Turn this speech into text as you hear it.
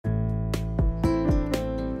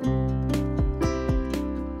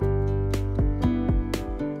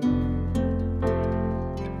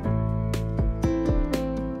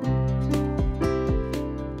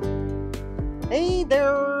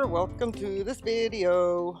welcome to this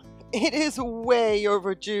video. It is way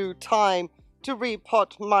overdue time to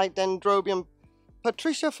repot my Dendrobium.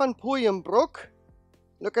 Patricia van Puyenbroek,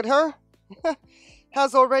 look at her,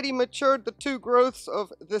 has already matured the two growths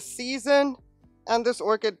of the season, and this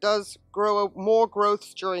orchid does grow more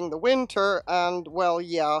growths during the winter, and well,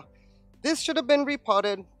 yeah, this should have been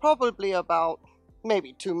repotted probably about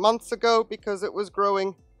maybe 2 months ago because it was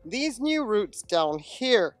growing these new roots down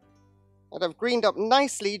here that have greened up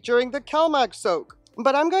nicely during the CalMag soak.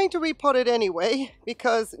 But I'm going to repot it anyway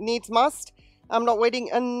because needs must. I'm not waiting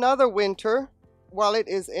another winter while it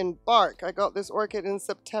is in bark. I got this orchid in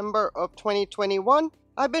September of 2021.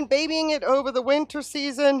 I've been babying it over the winter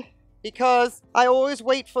season because I always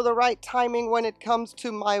wait for the right timing when it comes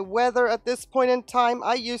to my weather. At this point in time,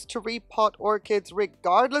 I used to repot orchids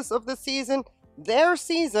regardless of the season. Their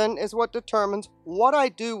season is what determines what I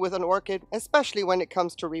do with an orchid, especially when it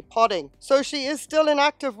comes to repotting. So she is still in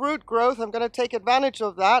active root growth. I'm going to take advantage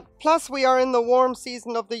of that. Plus, we are in the warm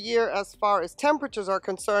season of the year as far as temperatures are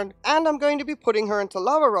concerned, and I'm going to be putting her into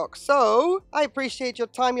lava rock. So I appreciate your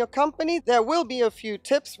time, your company. There will be a few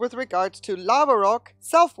tips with regards to lava rock,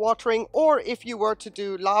 self-watering, or if you were to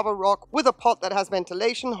do lava rock with a pot that has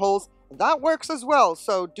ventilation holes, that works as well.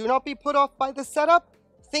 So do not be put off by the setup.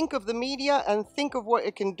 Think of the media and think of what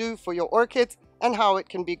it can do for your orchids and how it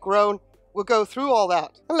can be grown. We'll go through all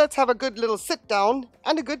that. And let's have a good little sit down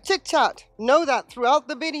and a good chit chat. Know that throughout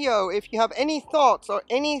the video, if you have any thoughts or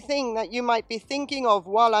anything that you might be thinking of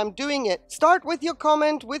while I'm doing it, start with your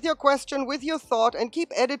comment, with your question, with your thought, and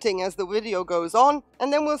keep editing as the video goes on.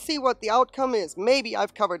 And then we'll see what the outcome is. Maybe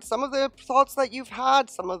I've covered some of the thoughts that you've had,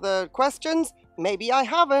 some of the questions. Maybe I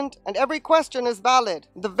haven't, and every question is valid.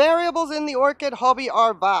 The variables in the orchid hobby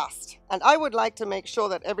are vast, and I would like to make sure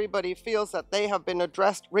that everybody feels that they have been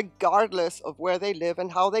addressed regardless of where they live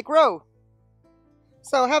and how they grow.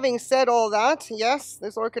 So having said all that, yes,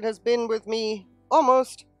 this orchid has been with me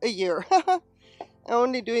almost a year. I'm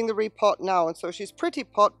only doing the repot now, and so she's pretty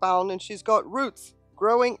pot bound and she's got roots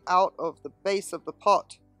growing out of the base of the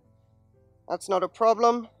pot. That's not a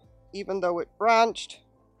problem, even though it branched.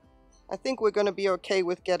 I think we're going to be okay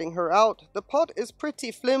with getting her out. The pot is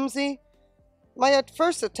pretty flimsy. My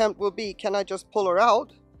first attempt will be, can I just pull her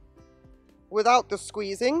out without the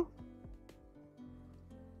squeezing?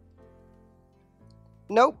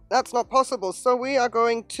 Nope, that's not possible. So we are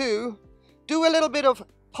going to do a little bit of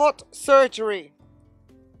pot surgery.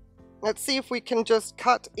 Let's see if we can just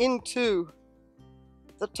cut into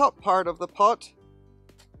the top part of the pot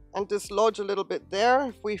and dislodge a little bit there.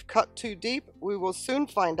 If we've cut too deep, we will soon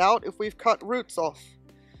find out if we've cut roots off.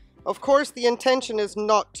 Of course, the intention is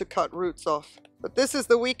not to cut roots off, but this is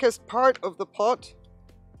the weakest part of the pot,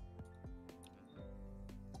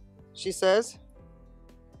 she says.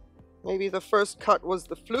 Maybe the first cut was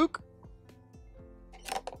the fluke.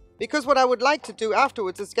 Because what I would like to do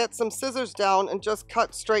afterwards is get some scissors down and just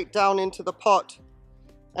cut straight down into the pot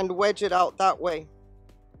and wedge it out that way.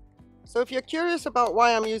 So if you're curious about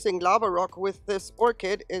why I'm using lava rock with this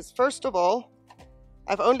orchid, is first of all,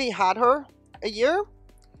 I've only had her a year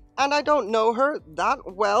and I don't know her that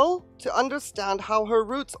well to understand how her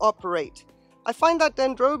roots operate. I find that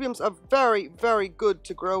dendrobiums are very, very good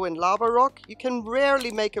to grow in lava rock. You can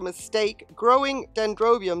rarely make a mistake growing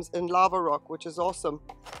dendrobiums in lava rock, which is awesome.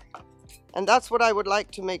 And that's what I would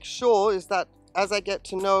like to make sure, is that as I get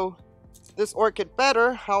to know this orchid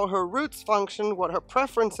better, how her roots function, what her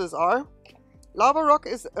preferences are, lava rock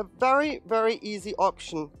is a very, very easy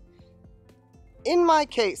option. In my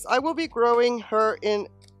case, I will be growing her in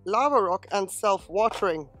lava rock and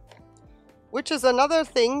self-watering, which is another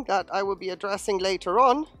thing that I will be addressing later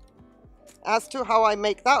on as to how I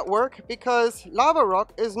make that work, because lava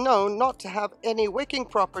rock is known not to have any wicking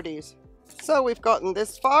properties. So we've gotten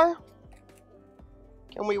this far.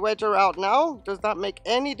 Can we wedge her out now? Does that make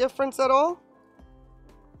any difference at all?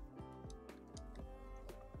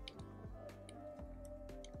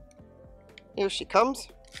 Here she comes.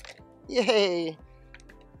 Yay!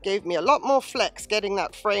 Gave me a lot more flex getting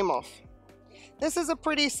that frame off. This is a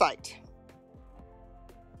pretty sight.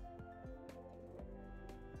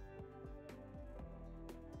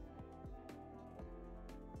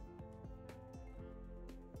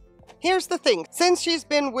 Here's the thing, since she's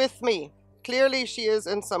been with me, clearly she is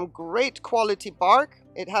in some great quality bark.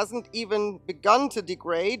 It hasn't even begun to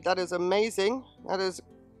degrade. That is amazing. That is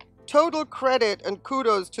total credit and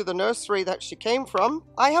kudos to the nursery that she came from.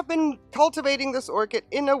 I have been cultivating this orchid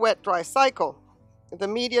in a wet-dry cycle. The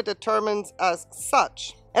media determines as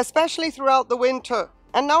such, especially throughout the winter.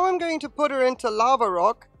 And now I'm going to put her into lava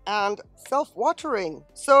rock and self-watering.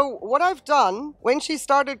 So what I've done, when she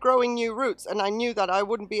started growing new roots and I knew that I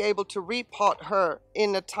wouldn't be able to repot her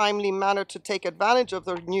in a timely manner to take advantage of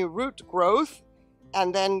the new root growth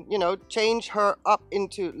and then, you know, change her up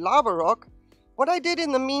into lava rock, what I did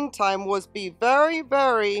in the meantime was be very,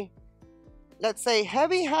 very, let's say,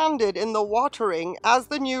 heavy-handed in the watering as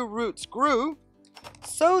the new roots grew,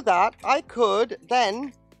 so that I could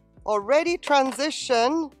then already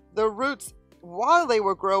transition the roots while they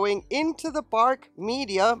were growing into the bark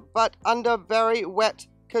media, but under very wet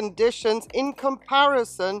conditions in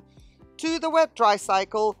comparison to the wet-dry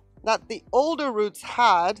cycle that the older roots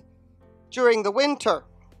had during the winter.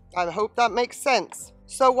 I hope that makes sense.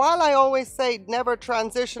 So while I always say never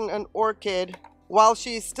transition an orchid while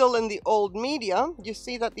she's still in the old media, you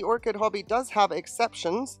see that the orchid hobby does have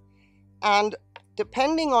exceptions, and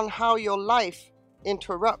depending on how your life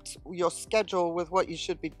interrupts your schedule with what you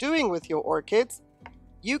should be doing with your orchids,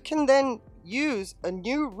 you can then use a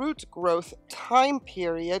new root growth time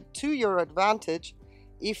period to your advantage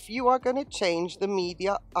if you are going to change the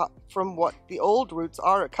media up from what the old roots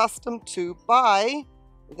are accustomed to by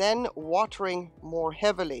then watering more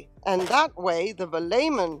heavily. And that way the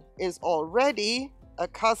velamen is already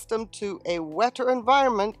accustomed to a wetter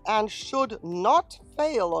environment and should not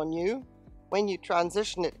fail on you when you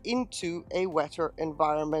transition it into a wetter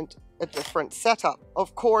environment, a different setup.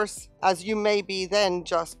 Of course, as you may be then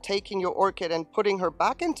just taking your orchid and putting her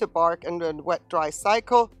back into bark and a wet-dry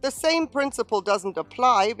cycle, the same principle doesn't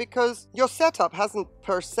apply because your setup hasn't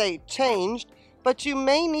per se changed, but you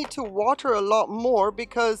may need to water a lot more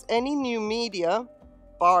because any new media,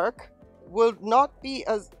 bark, will not be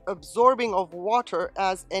as absorbing of water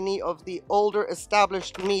as any of the older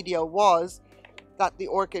established media was that the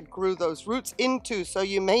orchid grew those roots into. So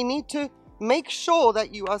you may need to make sure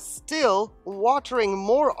that you are still watering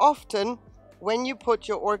more often when you put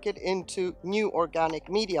your orchid into new organic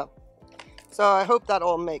media. So I hope that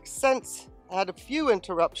all makes sense. I had a few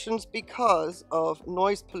interruptions because of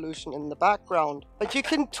noise pollution in the background. But you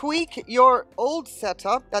can tweak your old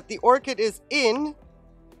setup that the orchid is in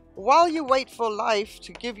while you wait for life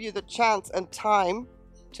to give you the chance and time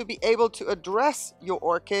to be able to address your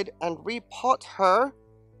orchid and repot her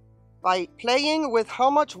by playing with how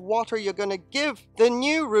much water you're going to give the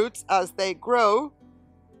new roots as they grow,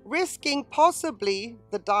 risking possibly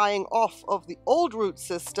the dying off of the old root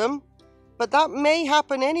system. But that may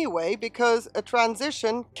happen anyway because a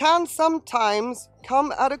transition can sometimes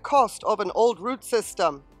come at a cost of an old root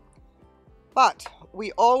system. But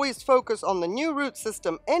we always focus on the new root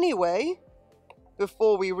system anyway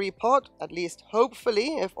before we repot, at least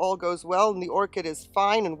hopefully, if all goes well and the orchid is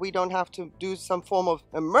fine and we don't have to do some form of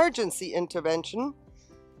emergency intervention.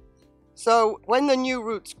 So when the new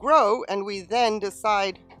roots grow and we then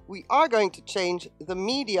decide we are going to change the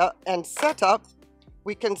media and setup,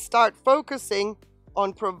 we can start focusing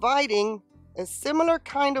on providing a similar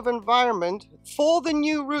kind of environment for the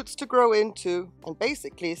new roots to grow into and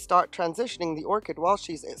basically start transitioning the orchid while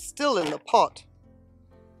she's still in the pot.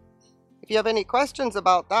 If you have any questions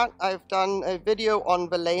about that, I've done a video on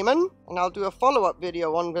velamen, and I'll do a follow-up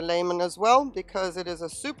video on velamen as well, because it is a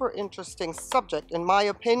super interesting subject in my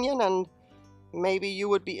opinion, and maybe you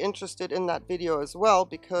would be interested in that video as well,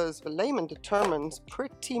 because velamen determines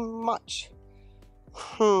pretty much,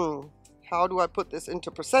 how do I put this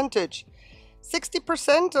into percentage?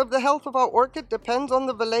 60% of the health of our orchid depends on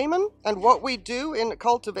the velamen, and what we do in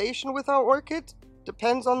cultivation with our orchid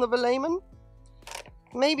depends on the velamen.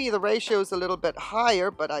 Maybe the ratio is a little bit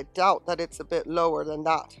higher, but I doubt that it's a bit lower than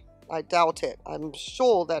that. I doubt it. I'm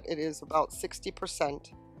sure that it is about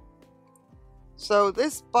 60%. So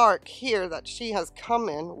this bark here that she has come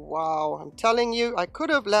in, wow, I'm telling you, I could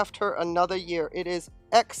have left her another year. It is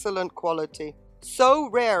excellent quality. So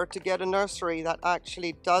rare to get a nursery that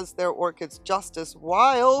actually does their orchids justice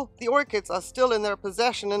while the orchids are still in their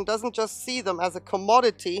possession and doesn't just see them as a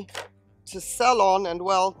commodity to sell on and,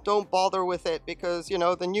 well, don't bother with it because, you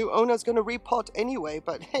know, the new owner's going to repot anyway.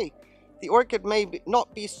 But hey, the orchid may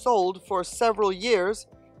not be sold for several years,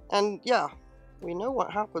 and yeah, we know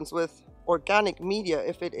what happens with organic media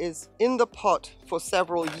if it is in the pot for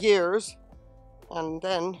several years, and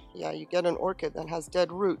then yeah, you get an orchid that has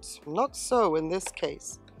dead roots. Not so in this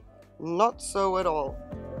case, not so at all.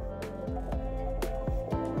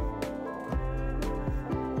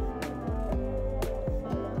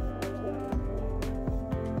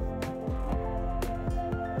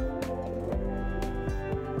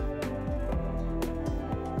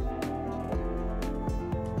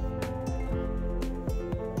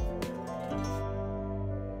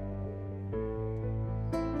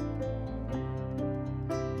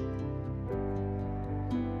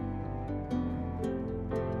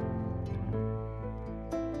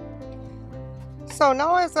 So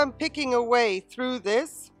now as I'm picking away through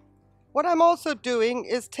this, what I'm also doing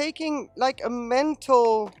is taking like a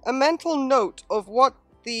mental note of what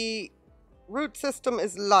the root system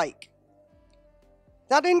is like.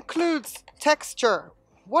 That includes texture.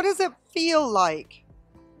 What does it feel like?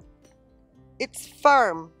 It's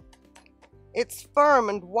firm. It's firm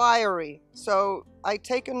and wiry. So I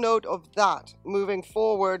take a note of that moving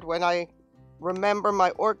forward when I remember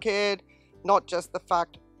my orchid, not just the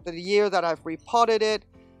fact that the year that I've repotted it.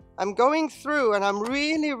 I'm going through and I'm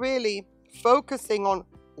really focusing on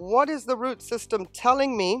what is the root system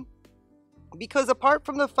telling me, because apart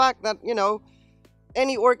from the fact that, you know,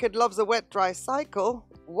 any orchid loves a wet-dry cycle,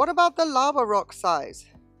 what about the lava rock size?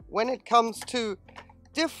 When it comes to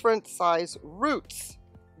different size roots,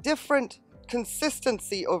 different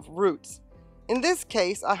consistency of roots. In this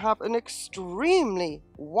case, I have an extremely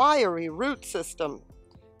wiry root system.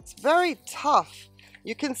 It's very tough.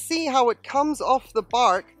 You can see how it comes off the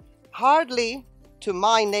bark, hardly, to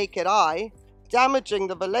my naked eye, damaging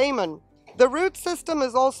the velamen. The root system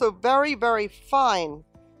is also very fine,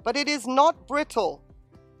 but it is not brittle.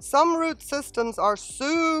 Some root systems are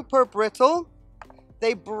super brittle.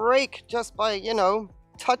 They break just by, you know,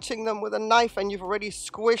 touching them with a knife and you've already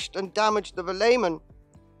squished and damaged the velamen.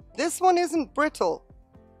 This one isn't brittle.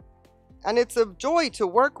 And it's a joy to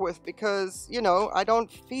work with because, you know, I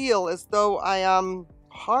don't feel as though I am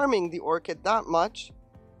harming the orchid that much.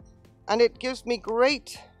 And it gives me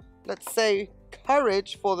great, let's say,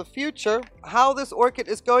 courage for the future, how this orchid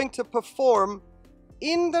is going to perform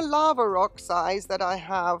in the lava rock size that I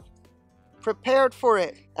have prepared for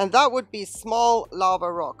it. And that would be small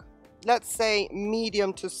lava rock. Let's say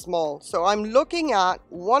medium to small. So I'm looking at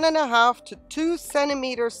 1.5 to 2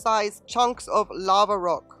 centimeter size chunks of lava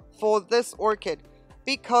rock for this orchid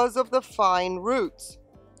because of the fine roots.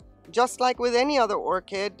 Just like with any other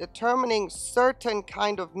orchid, determining certain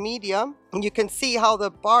kind of media, and you can see how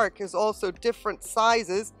the bark is also different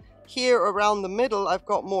sizes. Here around the middle, I've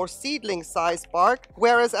got more seedling size bark,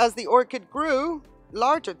 whereas as the orchid grew,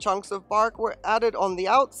 larger chunks of bark were added on the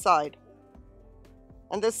outside.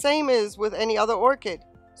 And the same is with any other orchid.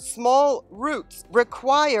 Small roots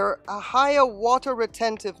require a higher water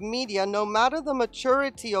retentive media no matter the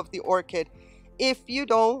maturity of the orchid, if you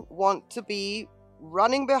don't want to be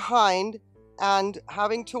running behind and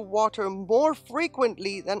having to water more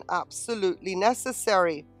frequently than absolutely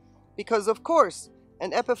necessary. Because of course,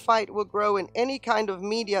 an epiphyte will grow in any kind of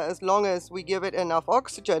media as long as we give it enough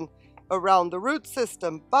oxygen around the root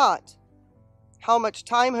system. But how much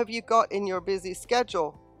time have you got in your busy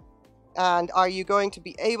schedule? And are you going to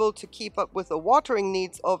be able to keep up with the watering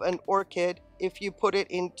needs of an orchid if you put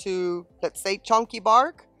it into, let's say, chunky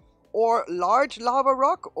bark, or large lava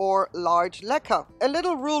rock, or large leca? A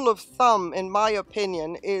little rule of thumb, in my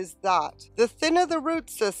opinion, is that the thinner the root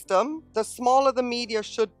system, the smaller the media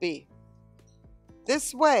should be.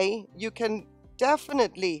 This way, you can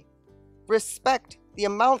definitely respect the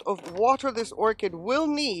amount of water this orchid will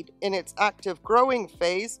need in its active growing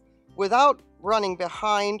phase without running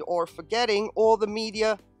behind or forgetting, or the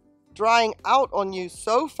media drying out on you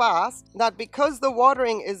so fast that because the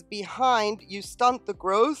watering is behind, you stunt the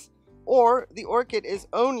growth, or the orchid is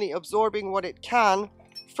only absorbing what it can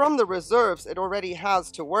from the reserves it already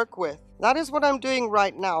has to work with. That is what I'm doing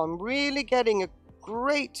right now. I'm really getting a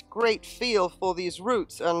great feel for these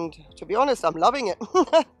roots, and to be honest, I'm loving it.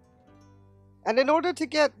 And in order to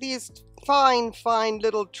get these fine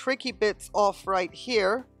little tricky bits off right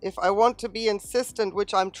here, if I want to be insistent,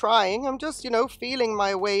 which I'm trying, I'm just, you know, feeling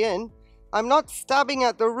my way in. I'm not stabbing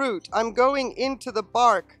at the root. I'm going into the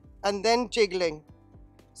bark and then jiggling,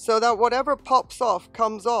 so that whatever pops off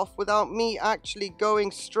comes off without me actually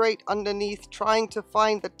going straight underneath, trying to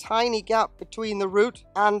find the tiny gap between the root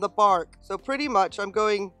and the bark. So pretty much I'm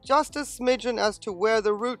going just a smidgen as to where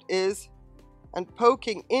the root is and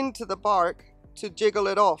poking into the bark to jiggle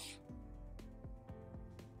it off.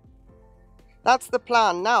 That's the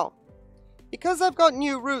plan. Now, because I've got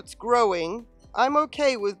new roots growing, I'm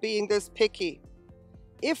okay with being this picky.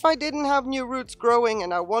 If I didn't have new roots growing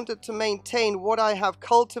and I wanted to maintain what I have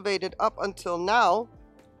cultivated up until now,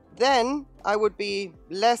 then I would be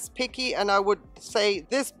less picky and I would say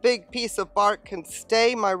this big piece of bark can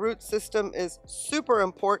stay. My root system is super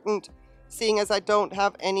important, seeing as I don't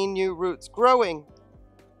have any new roots growing.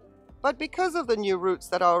 But because of the new roots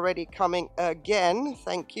that are already coming again,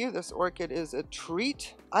 thank you, this orchid is a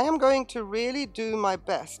treat, I am going to really do my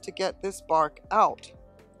best to get this bark out.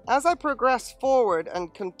 As I progress forward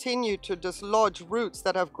and continue to dislodge roots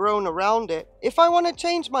that have grown around it, if I want to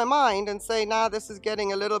change my mind and say, nah, this is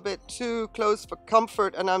getting a little bit too close for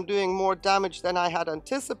comfort and I'm doing more damage than I had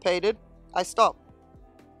anticipated, I stop.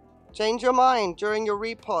 Change your mind during your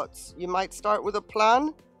repots. You might start with a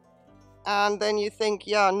plan and then you think,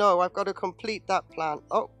 yeah, no, I've got to complete that plan.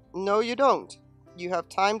 Oh, no, you don't. You have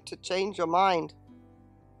time to change your mind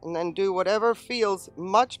and then do whatever feels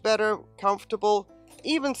much better, comfortable.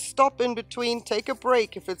 Even stop in between, take a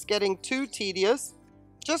break if it's getting too tedious.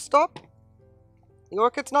 Just stop. The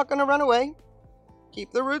orchid's not going to run away.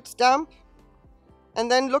 Keep the roots damp. And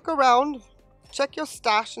then look around, check your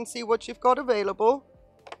stash and see what you've got available.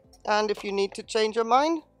 And if you need to change your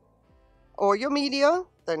mind or your media,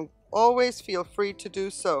 then always feel free to do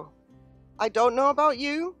so. I don't know about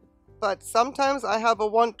you, but sometimes I have a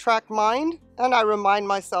one-track mind, and I remind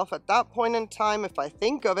myself at that point in time, if I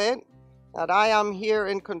think of it, that I am here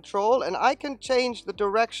in control and I can change the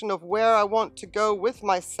direction of where I want to go with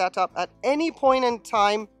my setup at any point in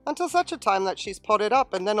time until such a time that she's potted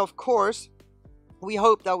up. And then, of course, we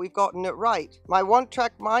hope that we've gotten it right. My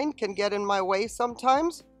one-track mind can get in my way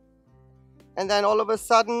sometimes. And then all of a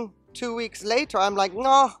sudden, 2 weeks later, I'm like,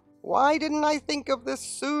 no, why didn't I think of this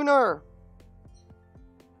sooner?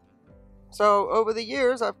 So over the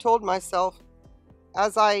years, I've told myself,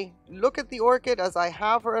 as I look at the orchid, as I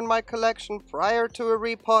have her in my collection prior to a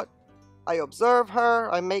repot, I observe her,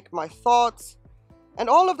 I make my thoughts, and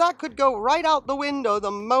all of that could go right out the window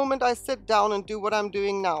the moment I sit down and do what I'm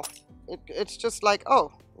doing now. It's just like,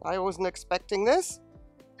 oh, I wasn't expecting this.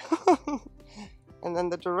 And then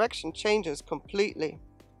the direction changes completely.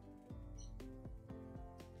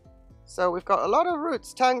 So we've got a lot of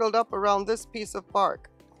roots tangled up around this piece of bark.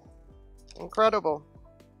 Incredible.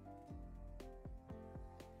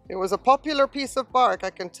 It was a popular piece of bark, I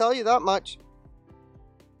can tell you that much.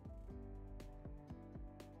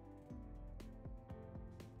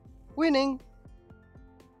 Winning.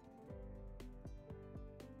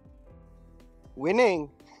 Winning.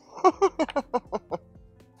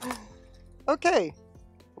 Okay,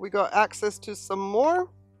 we got access to some more.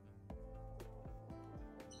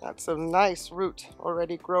 That's a nice root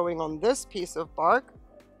already growing on this piece of bark.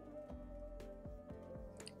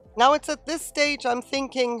 Now it's at this stage I'm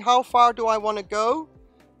thinking, how far do I want to go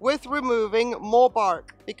with removing more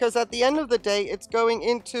bark? Because at the end of the day, it's going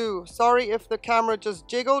into, sorry if the camera just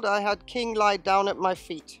jiggled, I had King lie down at my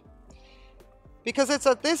feet. Because it's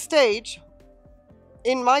at this stage,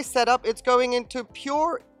 in my setup, it's going into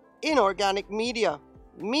pure inorganic media.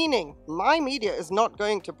 Meaning, my media is not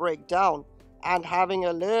going to break down. And having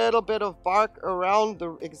a little bit of bark around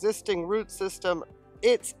the existing root system,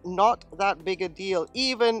 it's not that big a deal,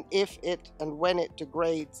 even if it and when it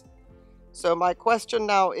degrades. So my question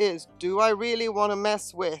now is, do I really want to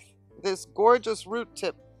mess with this gorgeous root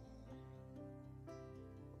tip?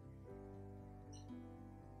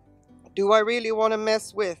 Do I really want to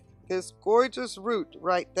mess with this gorgeous root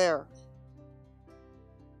right there?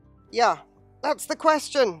 Yeah, that's the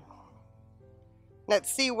question.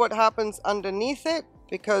 Let's see what happens underneath it,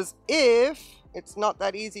 because if it's not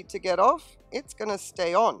that easy to get off, it's going to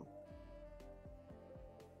stay on.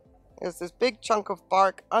 There's this big chunk of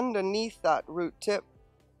bark underneath that root tip.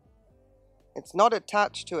 It's not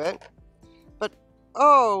attached to it, but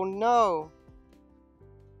oh no.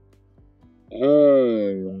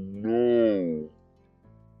 Oh no.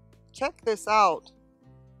 Check this out.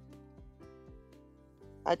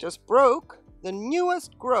 I just broke the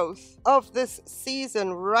newest growth of this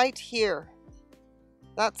season right here.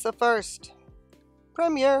 That's the first.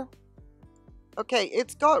 Premiere. Okay,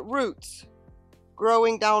 it's got roots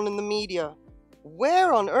growing down in the media.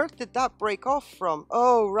 Where on earth did that break off from?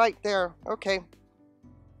 Oh, right there. Okay.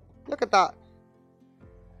 Look at that.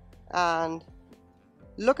 And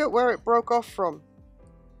look at where it broke off from.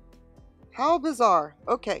 How bizarre.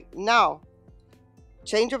 Okay, now,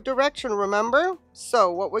 change of direction, remember?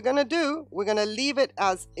 So what we're going to do, we're going to leave it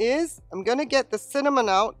as is. I'm going to get the cinnamon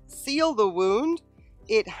out, seal the wound.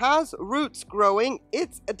 It has roots growing.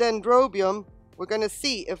 It's a dendrobium. We're going to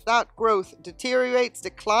see if that growth deteriorates,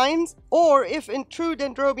 declines, or if in true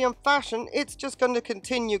dendrobium fashion, it's just going to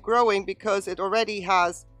continue growing because it already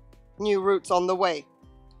has new roots on the way.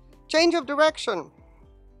 Change of direction.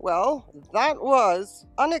 Well, that was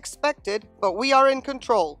unexpected, but we are in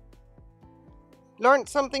control. Learned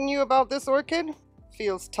something new about this orchid?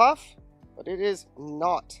 Feels tough, but it is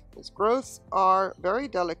not. Its growths are very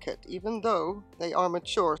delicate, even though they are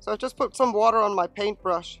mature. So I just put some water on my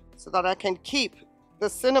paintbrush so that I can keep the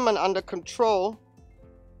cinnamon under control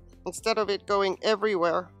instead of it going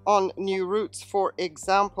everywhere on new roots, for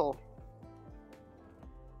example.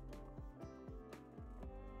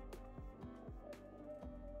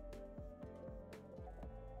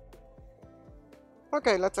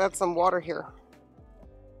 Okay, let's add some water here.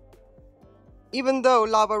 Even though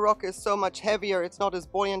lava rock is so much heavier, it's not as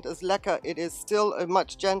buoyant as leca, it is still a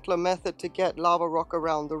much gentler method to get lava rock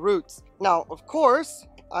around the roots. Now, of course,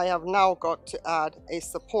 I have now got to add a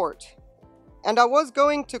support. And I was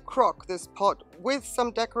going to crock this pot with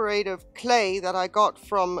some decorative clay that I got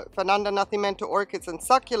from Fernanda Nacimiento Orchids and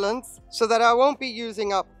Succulents, so that I won't be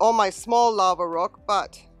using up all my small lava rock,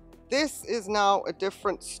 but this is now a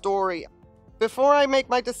different story. Before I make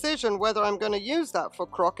my decision whether I'm going to use that for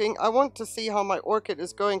crocking, I want to see how my orchid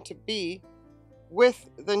is going to be with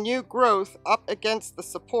the new growth up against the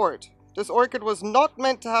support. This orchid was not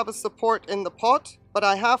meant to have a support in the pot, but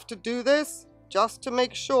I have to do this just to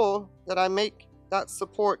make sure that I make that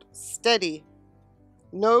support steady.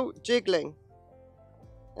 No jiggling.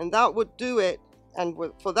 And that would do it. And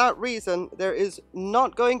for that reason, there is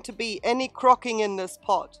not going to be any crocking in this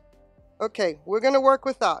pot. Okay, we're going to work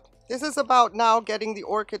with that. This is about now getting the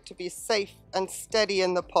orchid to be safe and steady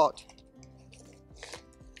in the pot.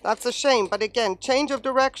 That's a shame, but again, change of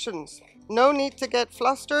directions. No need to get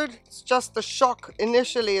flustered. It's just the shock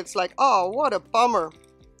initially. It's like, oh, what a bummer.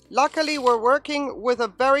 Luckily, we're working with a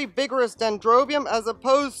very vigorous Dendrobium as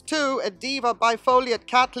opposed to a Diva bifoliate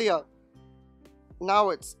Cattleya.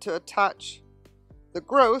 Now it's to attach the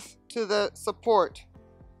growth to the support.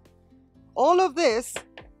 All of this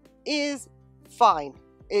is fine.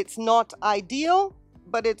 It's not ideal,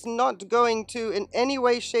 but it's not going to in any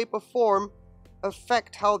way, shape or form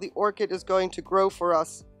affect how the orchid is going to grow for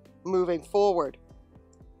us moving forward.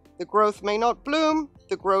 The growth may not bloom,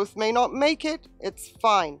 the growth may not make it, it's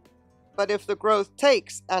fine. But if the growth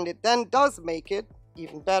takes and it then does make it,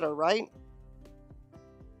 even better, right?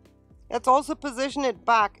 Let's also position it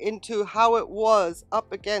back into how it was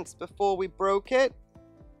up against before we broke it.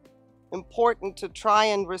 Important to try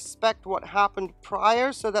and respect what happened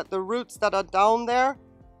prior so that the roots that are down there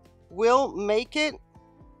will make it.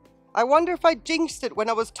 I wonder if I jinxed it when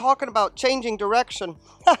I was talking about changing direction.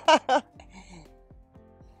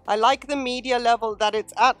 I like the media level that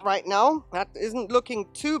it's at right now. That isn't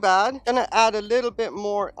looking too bad. Gonna add a little bit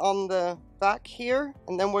more on the back here,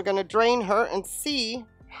 and then we're gonna drain her and see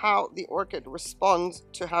how the orchid responds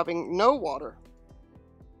to having no water.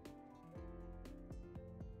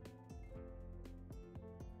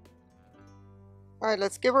 All right,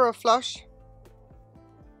 let's give her a flush.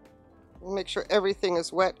 Make sure everything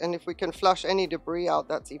is wet, and if we can flush any debris out,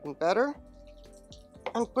 that's even better.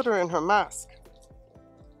 And put her in her mask.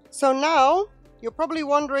 So now, you're probably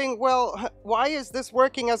wondering, well, why is this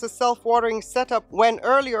working as a self-watering setup when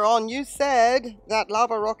earlier on you said that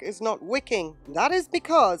lava rock is not wicking? That is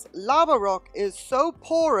because lava rock is so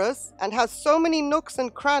porous and has so many nooks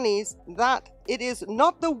and crannies that it is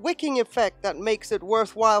not the wicking effect that makes it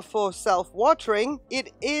worthwhile for self-watering.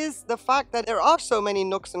 It is the fact that there are so many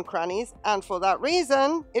nooks and crannies, and for that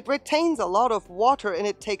reason, it retains a lot of water and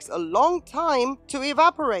it takes a long time to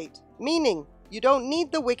evaporate. Meaning, you don't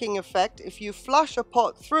need the wicking effect if you flush a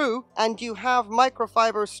pot through and you have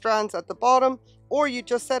microfiber strands at the bottom, or you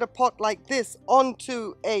just set a pot like this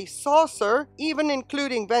onto a saucer, even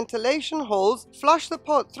including ventilation holes, flush the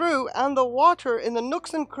pot through, and the water in the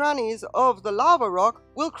nooks and crannies of the lava rock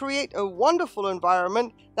will create a wonderful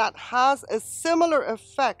environment that has a similar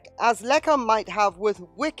effect as leca might have with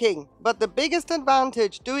wicking. But the biggest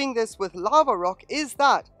advantage doing this with lava rock is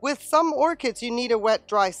that with some orchids you need a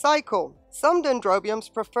wet-dry cycle. Some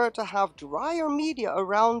dendrobiums prefer to have drier media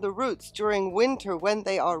around the roots during winter when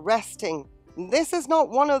they are resting. This is not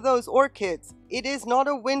one of those orchids. It is not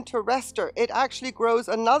a winter rester. It actually grows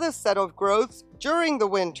another set of growths during the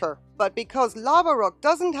winter. But because lava rock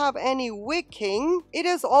doesn't have any wicking, it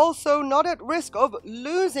is also not at risk of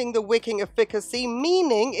losing the wicking efficacy,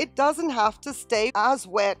 meaning it doesn't have to stay as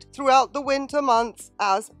wet throughout the winter months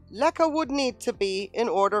as leca would need to be in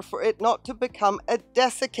order for it not to become a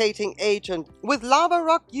desiccating agent. With lava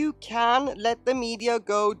rock, you can let the media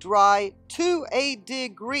go dry to a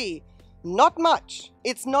degree. Not much.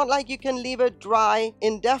 It's not like you can leave it dry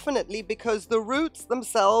indefinitely because the roots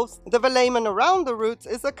themselves, the velamen around the roots,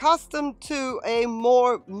 is accustomed to a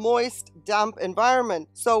more moist, damp environment.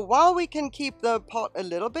 So while we can keep the pot a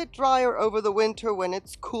little bit drier over the winter when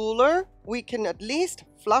it's cooler, we can at least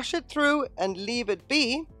flush it through and leave it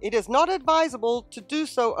be. It is not advisable to do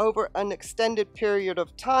so over an extended period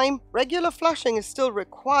of time. Regular flushing is still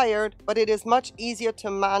required, but it is much easier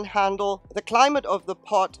to manhandle the climate of the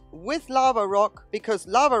pot with lava rock because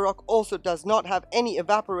lava rock also does not have any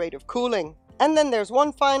evaporative cooling. And then there's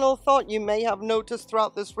one final thought you may have noticed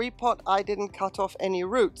throughout this repot. I didn't cut off any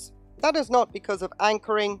roots. That is not because of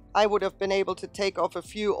anchoring. I would have been able to take off a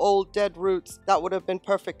few old dead roots that would have been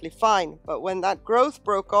perfectly fine. But when that growth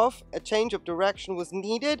broke off, a change of direction was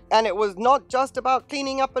needed, and it was not just about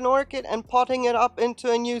cleaning up an orchid and potting it up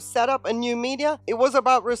into a new setup, a new media. It was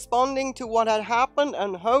about responding to what had happened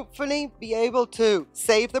and hopefully be able to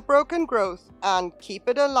save the broken growth and keep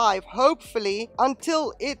it alive, hopefully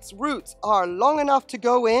until its roots are long enough to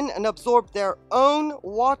go in and absorb their own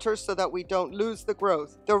water so that we don't lose the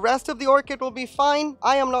growth. The rest of the orchid will be fine.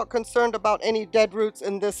 I am not concerned about any dead roots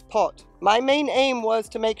in this pot. My main aim was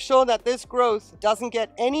to make sure that this growth doesn't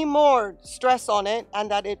get any more stress on it and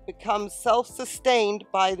that it becomes self-sustained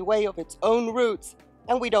by the way of its own roots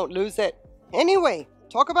and we don't lose it. Anyway,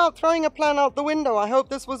 talk about throwing a plan out the window. I hope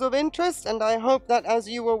this was of interest, and I hope that as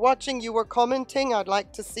you were watching, you were commenting. I'd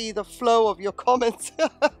like to see the flow of your comments,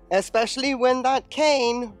 especially when that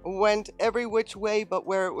cane went every which way but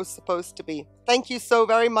where it was supposed to be. Thank you so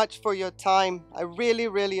very much for your time. I really,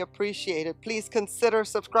 really appreciate it. Please consider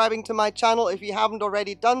subscribing to my channel if you haven't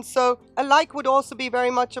already done so. A like would also be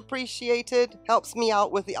very much appreciated. Helps me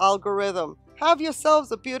out with the algorithm. Have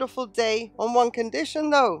yourselves a beautiful day, on one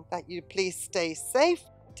condition though, that you please stay safe.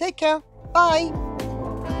 Take care. Bye.